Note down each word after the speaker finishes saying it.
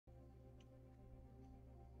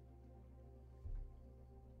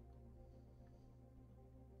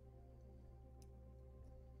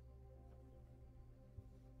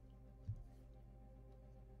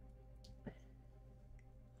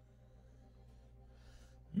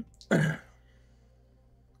Let's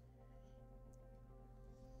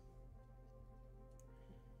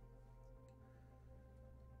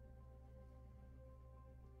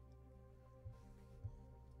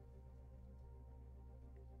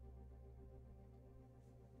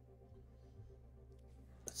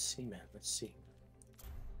see, man. Let's see.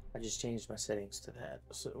 I just changed my settings to that,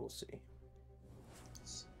 so we'll see.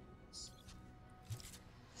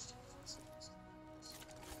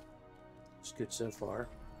 It's good so far.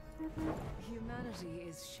 Humanity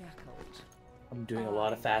is shackled. I'm doing a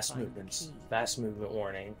lot of fast movements. Fast movement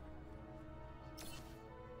warning.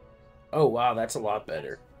 Oh, wow, that's a lot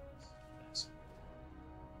better.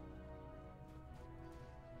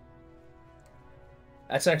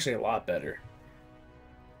 That's actually a lot better.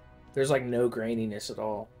 There's like no graininess at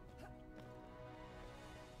all.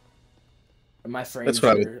 And my frames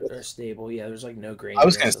are stable. Yeah, there's like no graininess. I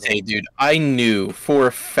was gonna say, dude, I knew for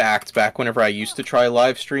a fact back whenever I used to try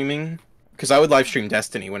live streaming, because I would live stream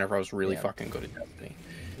Destiny whenever I was really fucking good at Destiny,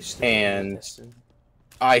 and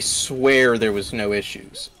I swear there was no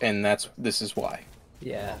issues, and this is why.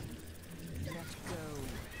 Yeah.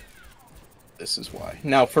 This is why.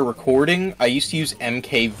 Now for recording, I used to use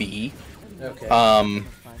MKV. Okay.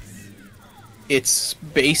 It's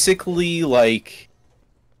basically like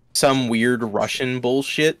some weird Russian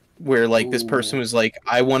bullshit where like this person was like,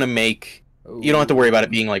 I want to make. You don't have to worry about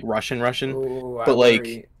it being like Russian, but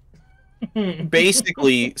like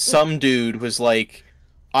basically some dude was like,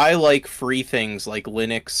 I like free things like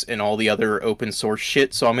Linux and all the other open source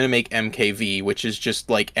shit, so I'm gonna make MKV, which is just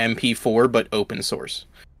like MP4 but open source.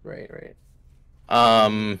 Right.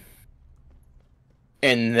 And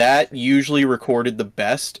that usually recorded the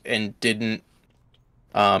best and didn't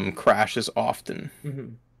crash as often. Mm-hmm.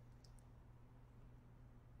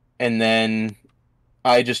 And then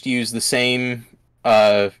I just use the same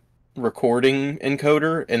recording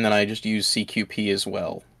encoder, and then I just use CQP as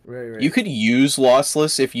well. Right. You could use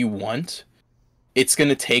lossless if you want. It's going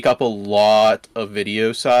to take up a lot of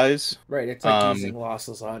video size. Right, it's like using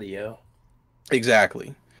lossless audio.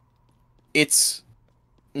 Exactly. It's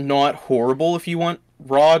not horrible if you want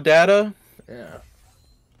raw data. Yeah.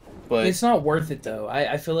 But it's not worth it, though.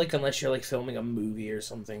 I feel like unless you're, like, filming a movie or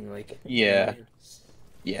something, like... Yeah.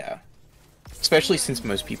 Yeah. Especially since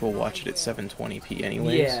most people watch it at 720p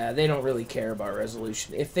anyways. Yeah, they don't really care about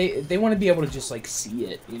resolution. If they want to be able to just, like, see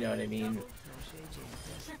it, you know what I mean?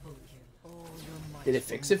 Did it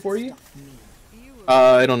fix it for you?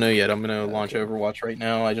 I don't know yet. I'm going to launch Overwatch right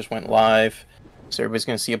now. I just went live. So everybody's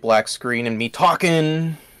going to see a black screen and me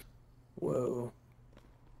talking. Whoa.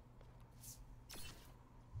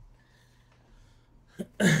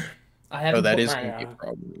 I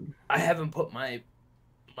haven't put my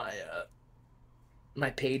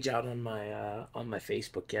page out on my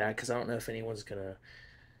Facebook yet, because I don't know if anyone's gonna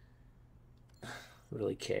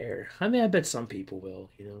really care. I mean, I bet some people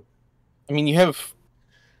will, you know. I mean, you have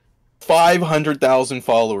 500,000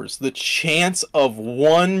 followers. The chance of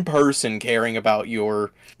one person caring about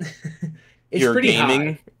your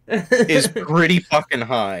gaming is pretty fucking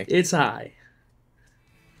high. It's high.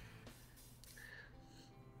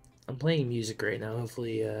 I'm playing music right now.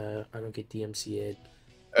 Hopefully, I don't get DMCA'd.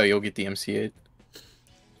 Oh, you'll get DMCA'd?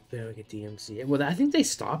 They don't get DMCA'd. Well, I think they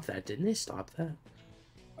stopped that. Didn't they stop that?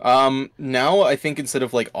 Now I think instead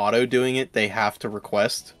of, like, auto doing it, they have to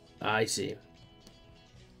request. I see.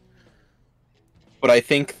 But I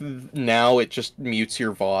think now it just mutes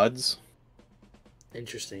your VODs.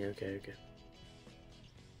 Interesting. Okay.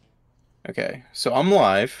 Okay, so I'm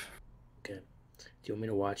live. Okay. Do you want me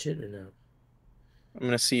to watch it or no? I'm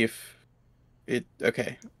gonna see if it...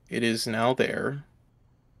 Okay, it is now there.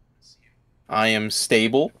 I am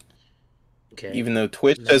stable. Okay. Even though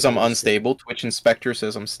Twitch says I'm unstable, Twitch Inspector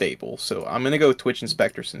says I'm stable. So I'm gonna go with Twitch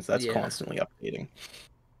Inspector since that's constantly updating.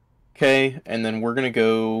 Okay, and then we're gonna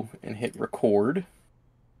go and hit record.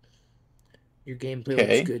 Your gameplay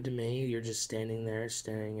looks good to me. You're just standing there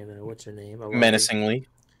staring at what's her name? Alari. Menacingly.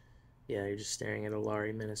 Yeah, you're just staring at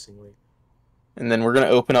Alari menacingly. And then we're gonna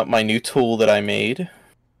open up my new tool that I made.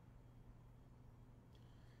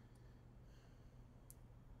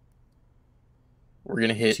 We're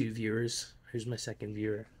gonna hit 2 viewers. Who's my second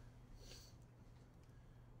viewer?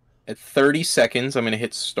 At 30 seconds, I'm gonna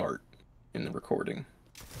hit start in the recording.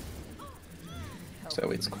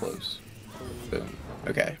 So it's close. Boom.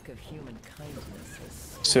 Okay.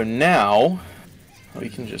 So now we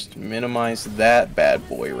can just minimize that bad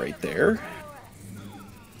boy right there.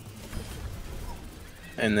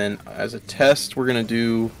 And then as a test, we're gonna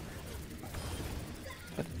do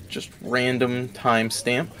a just random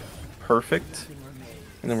timestamp. Perfect.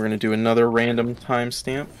 And then we're gonna do another random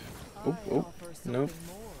timestamp. Oh, nope.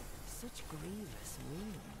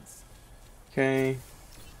 Okay.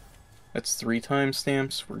 That's 3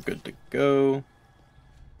 timestamps. We're good to go.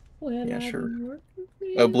 Well, Yeah, sure.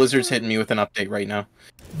 Oh, Blizzard's hitting me with an update right now.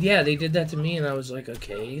 Yeah, they did that to me, and I was like,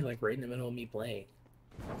 okay, like right in the middle of me playing.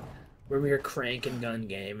 Where we were cranking gun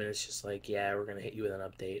game, and it's just like, yeah, we're gonna hit you with an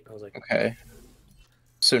update. I was like, okay.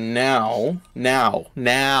 So now,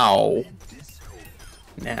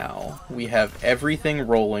 we have everything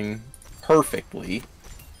rolling perfectly.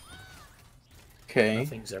 Okay.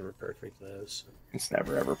 Nothing's ever perfect, though. So. It's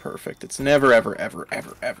never ever perfect. It's never ever ever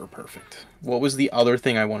ever ever perfect. What was the other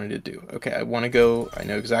thing I wanted to do? Okay, I want to go. I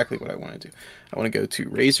know exactly what I want to do. I want to go to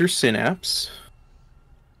Razer Synapse,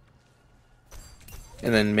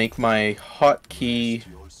 and then make my hotkey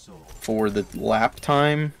for the lap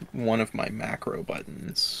time one of my macro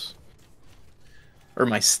buttons, or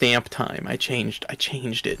my stamp time. I changed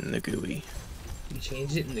it in the GUI. You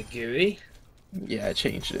changed it in the GUI? Yeah, I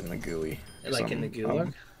changed it in the GUI. Like in the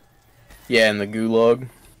gulag? Yeah, in the gulag.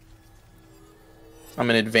 I'm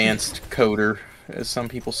an advanced coder, as some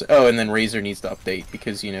people say. Oh, and then Razer needs to update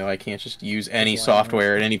because, you know, I can't just use any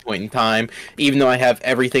software at any point in time, even though I have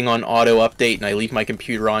everything on auto update and I leave my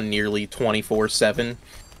computer on nearly 24/7.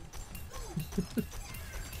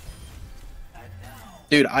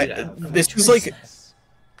 Dude, this is like,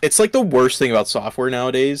 it's like the worst thing about software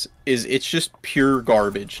nowadays is it's just pure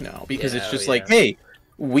garbage now because it's just like, hey,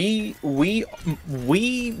 we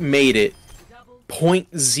made it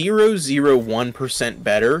 0.001%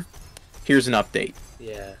 better. Here's an update.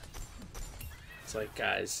 Yeah. It's like,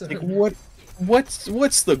 guys. Like,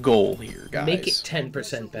 what's the goal here, guys? Make it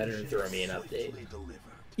 10% better and throw me an update.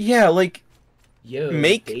 Yeah, like, yo,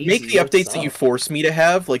 make Daisy, the updates that you force me to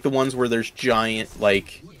have, like the ones where there's giant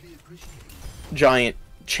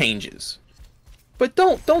changes. But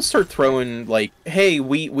don't start throwing like, hey,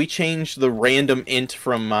 we changed the random int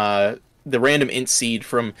from the random int seed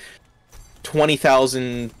from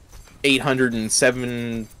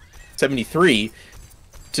 20,873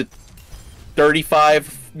 to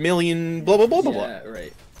 35 million blah blah blah blah blah. Yeah,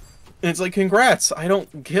 right. And it's like, congrats, I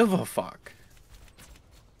don't give a fuck.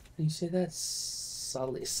 You say that's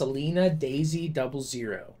Selena Daisy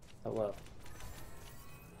 00. Hello.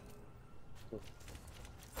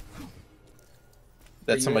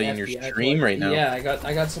 That's somebody in your stream right now. Yeah,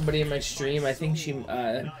 I got somebody in my stream. I think she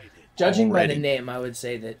judging by the name, I would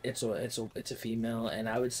say that it's a female, and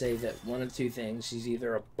I would say that one of two things: she's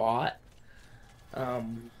either a bot,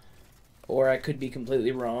 or I could be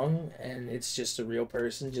completely wrong, and it's just a real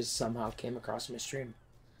person just somehow came across my stream.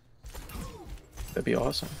 That'd be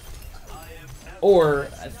awesome. Or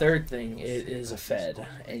a third thing, it is a Fed,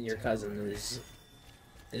 and your cousin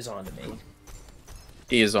is on to me.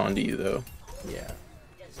 He is on to you though. Yeah.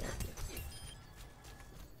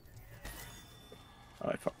 Oh,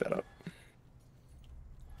 I fucked that up.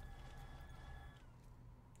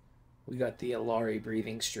 We got the Alari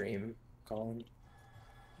breathing stream, Colin.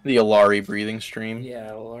 The Alari breathing stream? Yeah,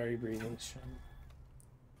 Alari breathing stream.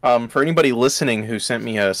 For anybody listening who sent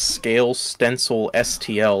me a scale stencil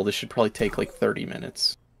STL, this should probably take like 30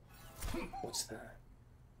 minutes. What's that?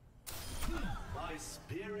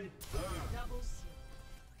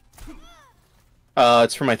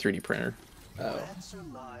 It's for my 3D printer. Oh.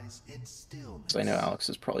 So I know Alex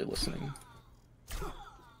is probably listening.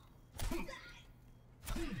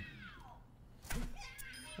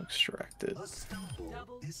 Extracted.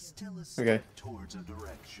 Okay.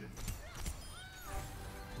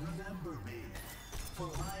 Remember me, for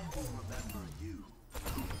I will remember you.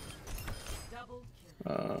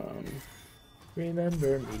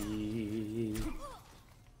 Remember me.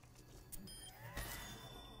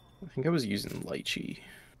 I think I was using lychee. I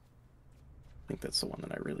think that's the one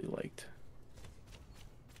that I really liked.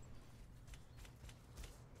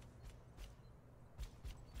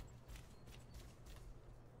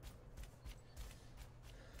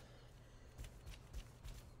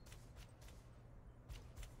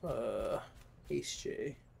 Ace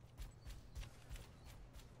J.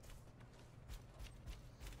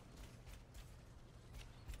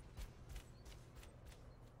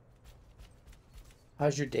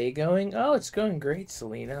 How's your day going? Oh, it's going great,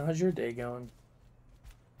 Selena. How's your day going?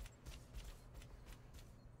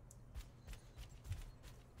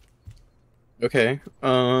 Okay.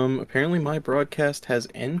 Apparently my broadcast has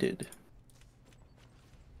ended.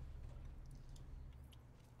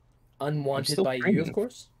 Unwanted by you, of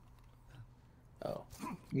course? Oh.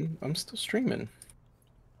 I'm still streaming.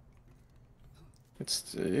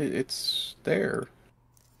 It's there.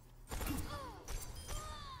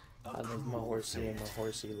 I love my horsey and my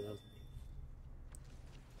horsey love me.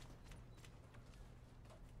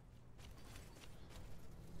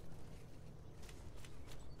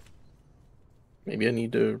 Maybe I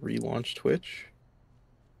need to relaunch Twitch.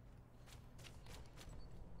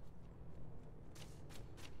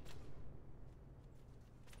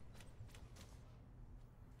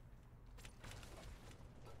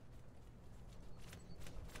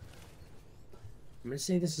 I'm gonna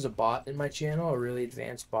say this is a bot in my channel, a really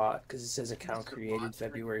advanced bot, because it says account created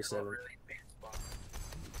February 7th.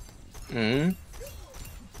 Hmm.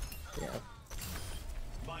 Yeah.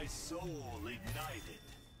 My soul ignited.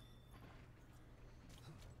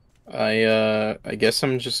 I guess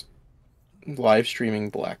I'm just live streaming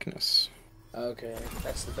Blackness. Okay,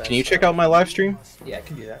 that's the best. Can you check out my live stream? Yeah, I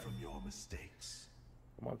can do that. From your mistakes.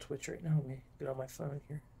 I'm on Twitch right now. Let me get on my phone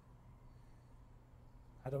here.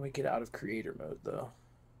 How do I get out of creator mode, though?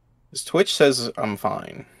 This Twitch says I'm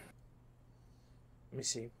fine. Let me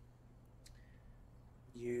see.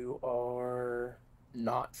 You are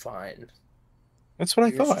not fine. That's what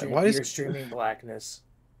I thought. Why is you're streaming Blackness?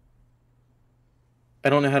 I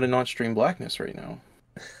don't know how to not stream Blackness right now.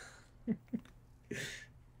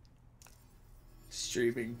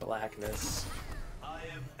 Streaming Blackness. I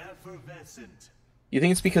am effervescent. You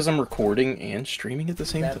think it's because I'm recording and streaming at the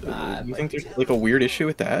same time? You think there's like a weird issue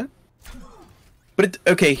with that? But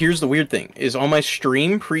okay, here's the weird thing: is on my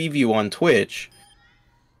stream preview on Twitch,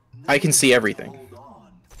 I can see everything. Hold on.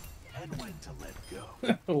 And when to let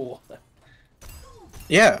go.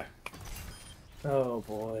 Yeah. Oh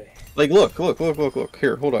boy. Like, look.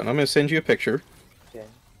 Here, hold on. I'm gonna send you a picture. Okay.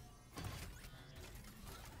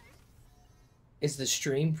 Is the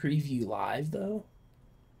stream preview live though?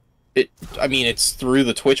 I mean, it's through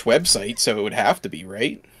the Twitch website, so it would have to be,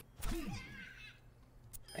 right?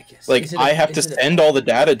 I guess. Like, I have to send all the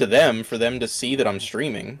data to them for them to see that I'm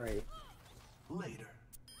streaming. Right. Later.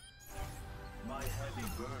 My heavy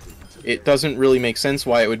burden It doesn't really make sense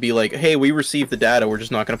why it would be like, hey, we received the data, we're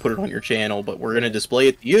just not going to put it on your channel, but we're going to display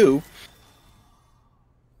it to you.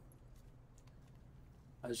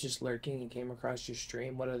 I was just lurking and came across your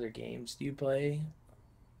stream. What other games do you play?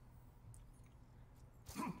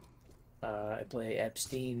 I play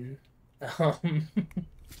Epstein. I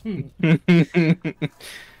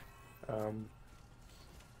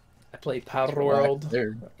play Powder World.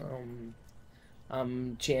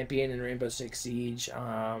 I'm champion in Rainbow Six Siege.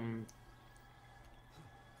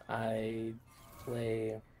 I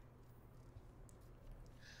play.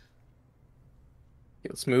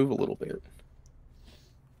 Let's move a little bit.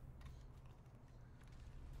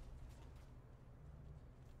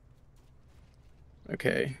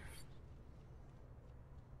 Okay.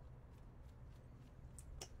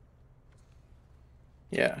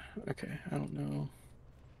 Yeah, okay, I don't know.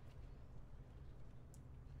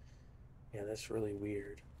 Yeah, that's really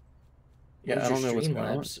weird. Yeah, I don't know what's going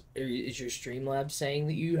on. Is your Streamlabs saying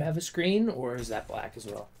that you have a screen, or is that black as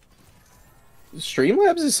well?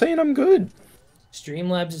 Streamlabs is saying I'm good.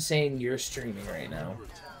 Streamlabs is saying you're streaming right now.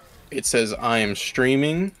 It says I am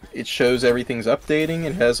streaming. It shows everything's updating.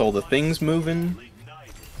 It has all the things moving.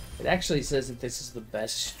 It actually says that this is the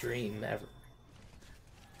best stream ever.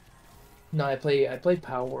 No, I play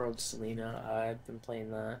Power World Selena. I've been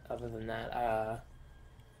playing that. Other than that, I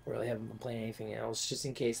really haven't been playing anything else. Just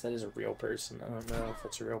in case that is a real person. I don't know if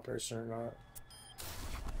it's a real person or not.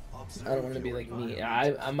 I don't want to be like me.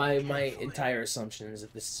 My entire assumption is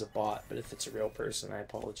that this is a bot, but if it's a real person, I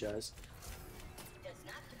apologize.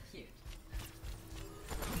 A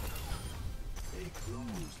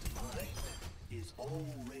closed mind is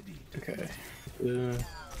already Okay.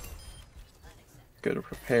 Go to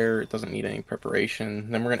prepare. It doesn't need any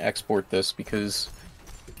preparation. Then we're gonna export this because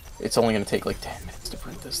it's only gonna take like 10 minutes to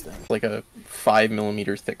print this thing. Like a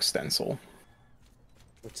 5mm thick stencil.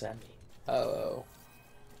 What's that mean? Oh.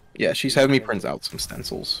 Yeah, she's having me print out some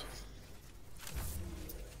stencils.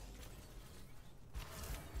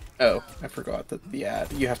 Oh, I forgot that the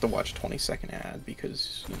ad. You have to watch 20-second ad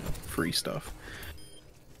because, you know, free stuff.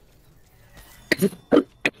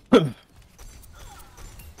 Alright,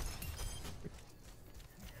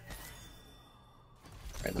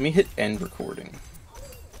 let me hit end recording.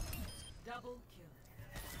 Double kill.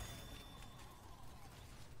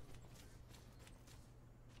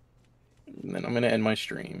 And then I'm gonna end my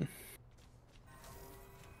stream.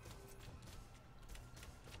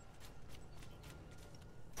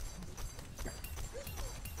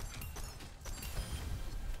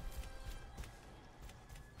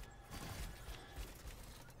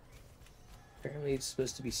 Apparently it's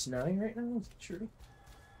supposed to be snowing right now, is it true?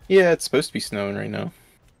 Yeah, it's supposed to be snowing right now.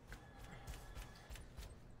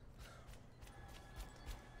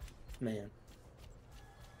 Man.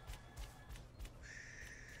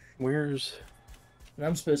 Where's... And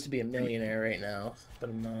I'm supposed to be a millionaire right now, but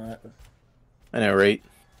I'm not. I know, right?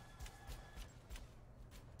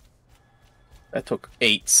 That took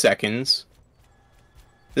 8 seconds.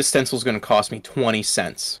 This stencil's gonna cost me 20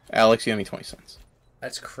 cents. Alex, you owe me 20 cents.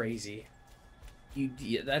 That's crazy.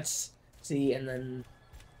 Yeah, that's... See, and then...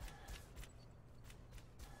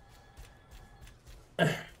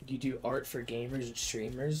 You do art for gamers and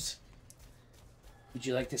streamers? Would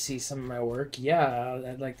you like to see some of my work? Yeah,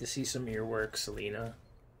 I'd like to see some of your work, Selena.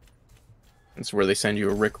 That's where they send you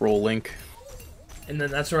a Rickroll link. And then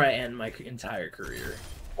that's where I end my entire career.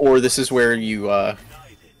 Or this is where you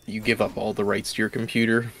give up all the rights to your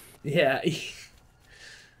computer. Yeah. Okay,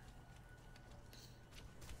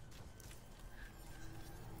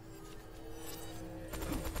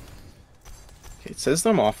 it says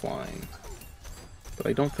I'm offline. But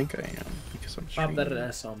I don't think I am, because I'm Pop streaming. that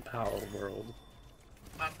ass on Power World.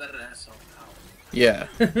 Pop that ass on Power. Yeah.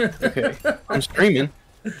 Okay. I'm streaming.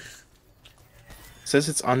 It says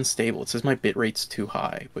it's unstable. It says my bitrate's too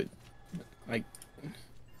high, but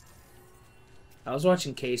I was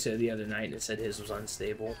watching Queso the other night and it said his was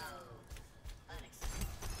unstable.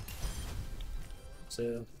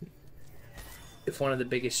 So, if one of the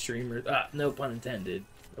biggest streamers, no pun intended,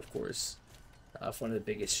 of course, if one of the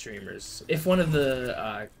biggest streamers, if one of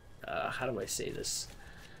the, how do I say this,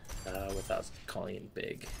 without calling him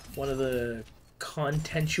big, one of the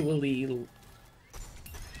contextually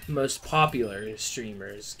most popular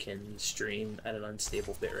streamers can stream at an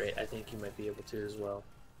unstable bitrate, I think you might be able to as well.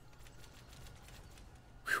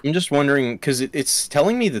 I'm just wondering, because it's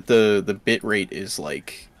telling me that the bitrate is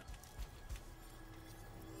like...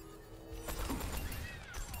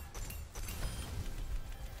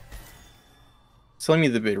 It's telling me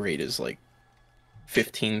the bitrate is like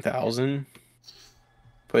 15,000.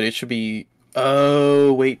 But it should be...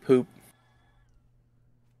 Oh, wait, poop.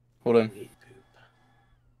 Hold on.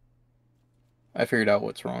 I figured out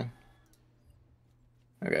what's wrong.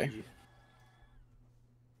 Okay.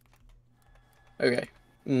 Okay.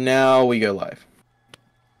 Now we go live.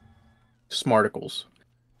 Smarticles.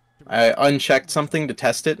 I unchecked something to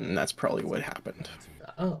test it, and that's probably what happened.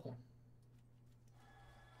 Oh.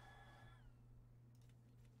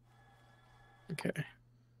 Okay.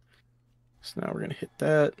 So now we're going to hit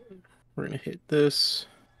that. We're going to hit this.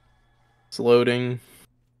 It's loading.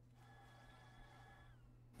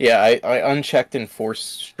 Yeah, I unchecked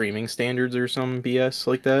enforced streaming standards or some BS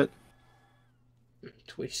like that.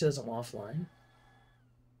 Twitch says I'm offline.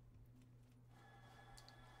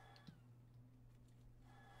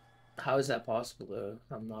 How is that possible, though?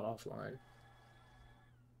 I'm not offline.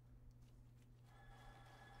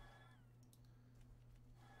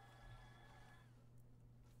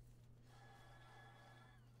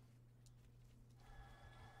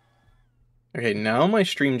 Okay, now my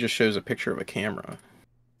stream just shows a picture of a camera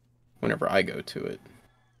whenever I go to it.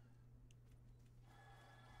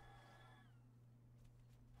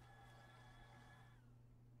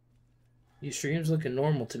 Your stream's looking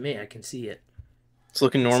normal to me. I can see it. It's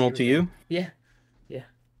looking normal to you? Yeah. Yeah.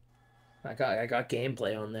 I got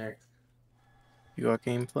gameplay on there. You got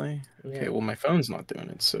gameplay? Yeah. Okay, well my phone's not doing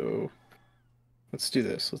it, so let's do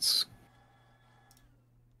this. Let's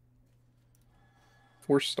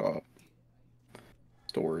force stop.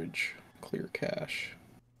 Storage. Clear cache.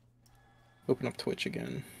 Open up Twitch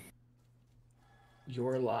again.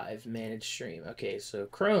 You're live. Manage stream. Okay, so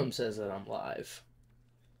Chrome says that I'm live.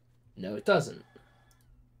 No, it doesn't.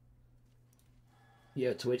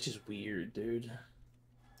 Yeah, Twitch is weird, dude.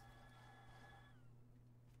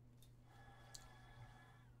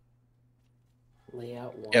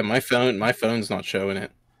 Layout 1. Yeah, my phone's not showing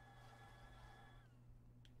it.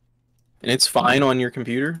 And it's fine on your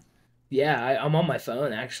computer? Yeah, I'm on my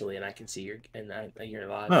phone actually, and I can see you're live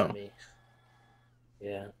for me.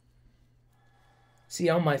 Yeah. See,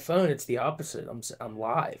 on my phone, it's the opposite. I'm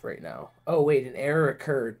live right now. Oh wait, an error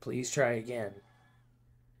occurred. Please try again.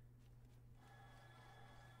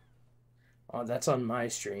 Oh, that's on my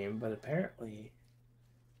stream, but apparently,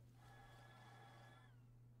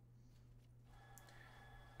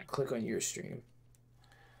 click on your stream.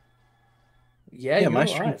 Yeah, you're my live.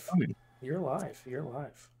 stream's coming. You're live. You're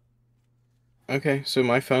live. Okay, so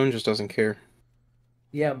my phone just doesn't care.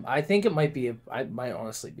 Yeah, I think it might be I might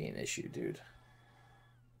honestly be an issue, dude.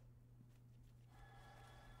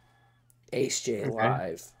 Ace J Okay.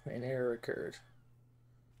 live. An error occurred.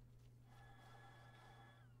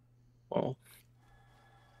 Well,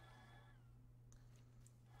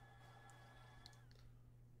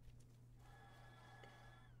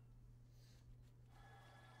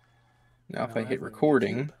 now if I hit Live on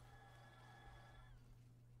recording, YouTube.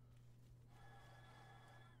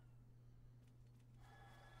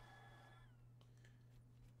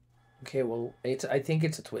 Okay, well, I think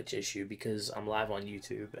it's a Twitch issue because I'm live on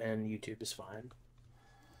YouTube and YouTube is fine.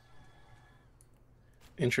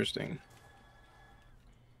 Interesting.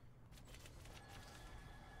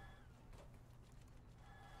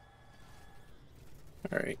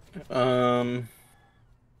 All right.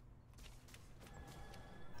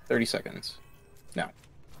 30 seconds. Now.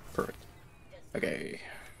 Perfect. Okay.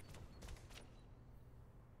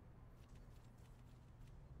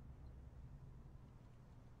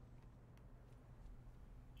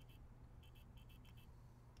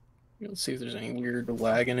 Let's see if there's any weird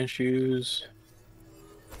lagging issues.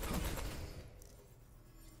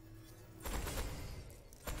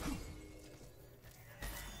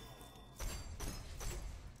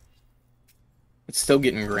 It's still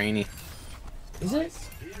getting grainy. Is it?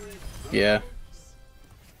 Yeah.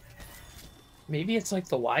 Maybe it's like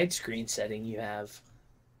the widescreen setting you have.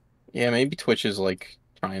 Yeah, maybe Twitch is like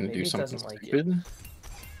trying to do Maybe it something doesn't like it. stupid.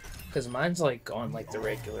 Because mine's like on like the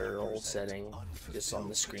regular old setting, just on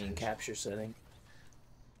the screen capture setting.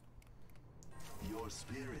 Your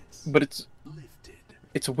spirits But lifted.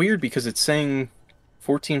 it's weird because it's saying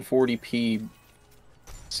 1440p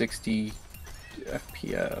 60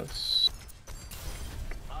 FPS.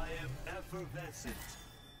 I am effervescent.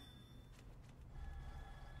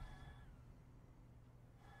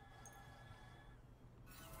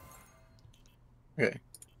 Okay,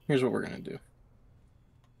 here's what we're gonna do.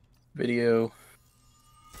 Video.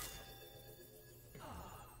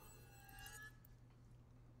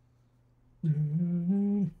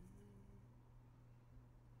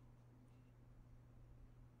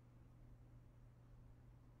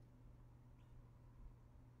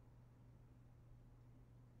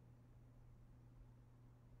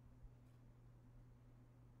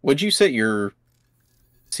 What'd you set your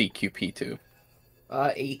CQP to?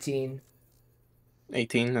 18.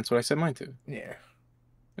 18? That's what I set mine to. Yeah.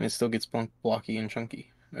 And it still gets blocky and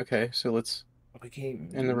chunky. Okay, so let's I can't even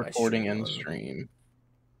end view the my recording stream and on- stream.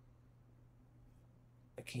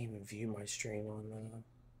 I can't even view my stream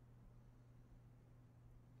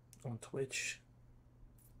on Twitch.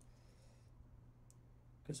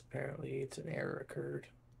 Because apparently it's an error occurred.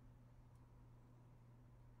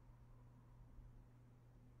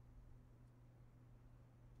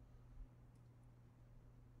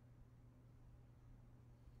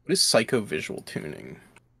 What is psychovisual tuning?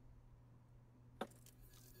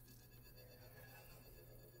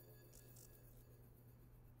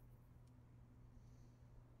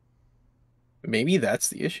 Maybe that's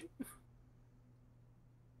the issue?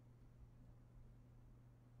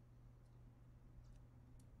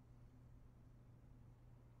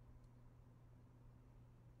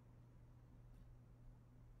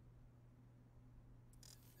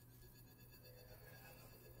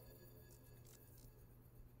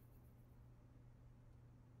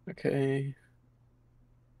 Okay.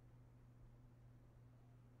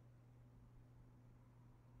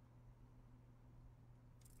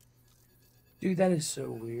 Dude, that is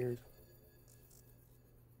so weird.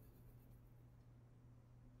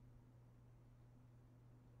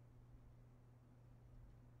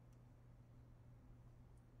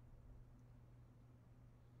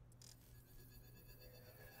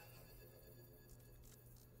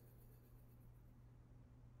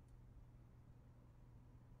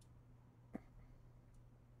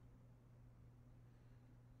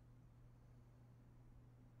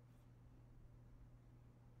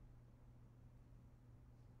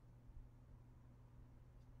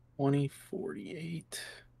 $20.48.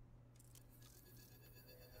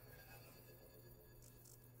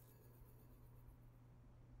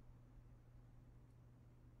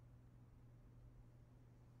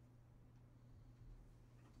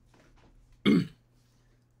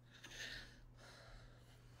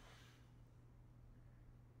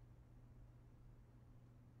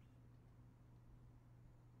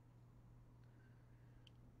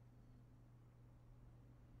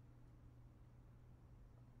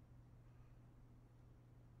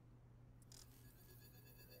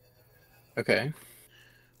 Okay.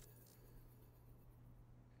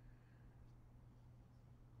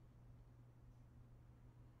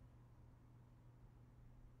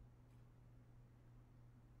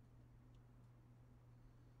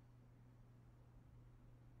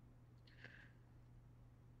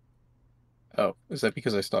 Oh, is that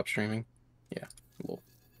because I stopped streaming? Yeah. Well,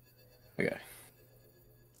 okay.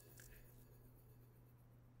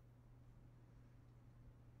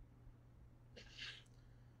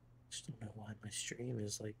 Just don't know why my stream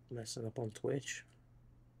is like messing up on Twitch.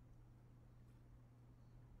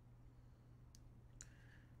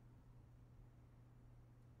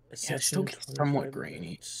 Yeah, it still gets somewhat grainy.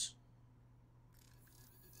 Minutes.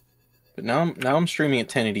 But now I'm streaming at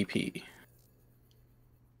 1080p.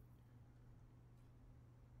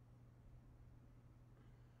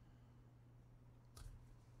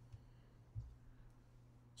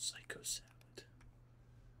 Psycho Salad.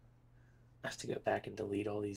 I have to go back and delete all these